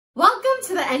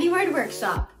to the Anyword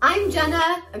workshop. I'm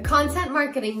Jenna, a content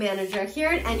marketing manager here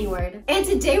at Anyword, and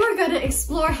today we're going to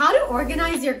explore how to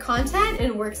organize your content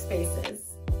in Workspaces.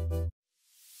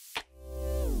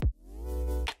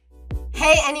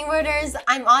 Hey Anyworders,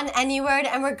 I'm on Anyword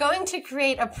and we're going to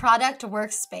create a product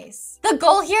workspace. The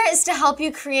goal here is to help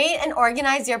you create and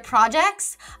organize your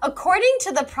projects according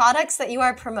to the products that you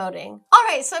are promoting.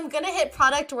 Alright, so I'm going to hit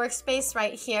product workspace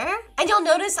right here. And you'll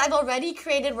notice I've already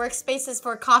created workspaces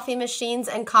for coffee machines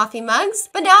and coffee mugs,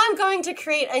 but now I'm going to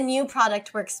create a new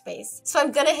product workspace. So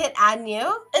I'm going to hit add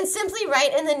new and simply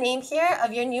write in the name here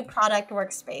of your new product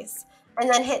workspace. And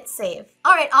then hit save.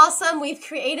 All right, awesome. We've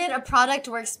created a product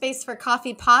workspace for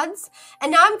coffee pods.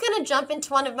 And now I'm going to jump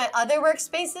into one of my other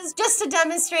workspaces just to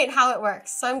demonstrate how it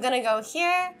works. So I'm going to go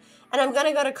here and I'm going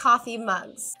to go to coffee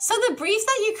mugs. So the brief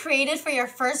that you created for your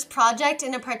first project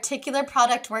in a particular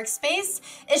product workspace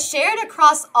is shared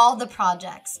across all the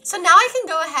projects. So now I can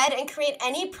go ahead and create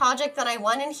any project that I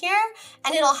want in here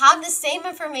and it'll have the same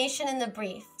information in the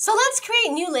brief. So let's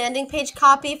create new landing page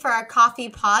copy for our coffee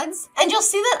pods. And you'll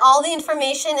see that all the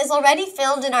information is already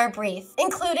filled in our brief,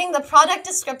 including the product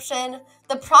description,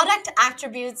 the product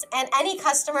attributes, and any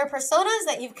customer personas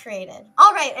that you've created.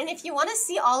 All right, and if you want to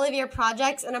see all of your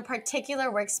projects in a particular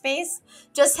workspace,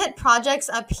 just hit projects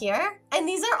up here. And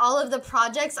these are all of the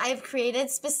projects I have created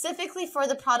specifically for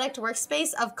the product workspace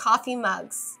of coffee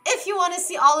mugs. If you want to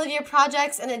see all of your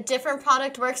projects in a different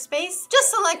product workspace,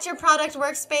 just select your product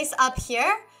workspace up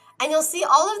here, and you'll see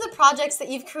all of the projects that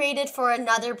you've created for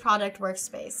another product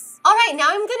workspace. All right, now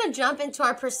I'm gonna jump into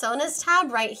our personas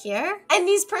tab right here. And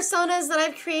these personas that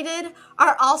I've created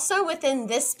are also within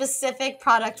this specific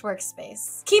product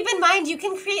workspace. Keep in mind, you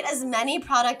can create as many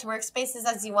product workspaces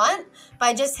as you want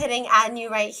by just hitting add new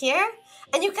right here.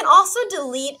 And you can also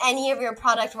delete any of your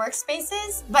product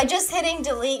workspaces by just hitting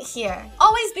delete here.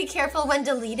 Always be careful when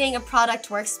deleting a product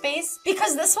workspace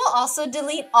because this will also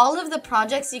delete all of the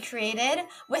projects you created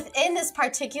within this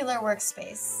particular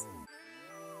workspace.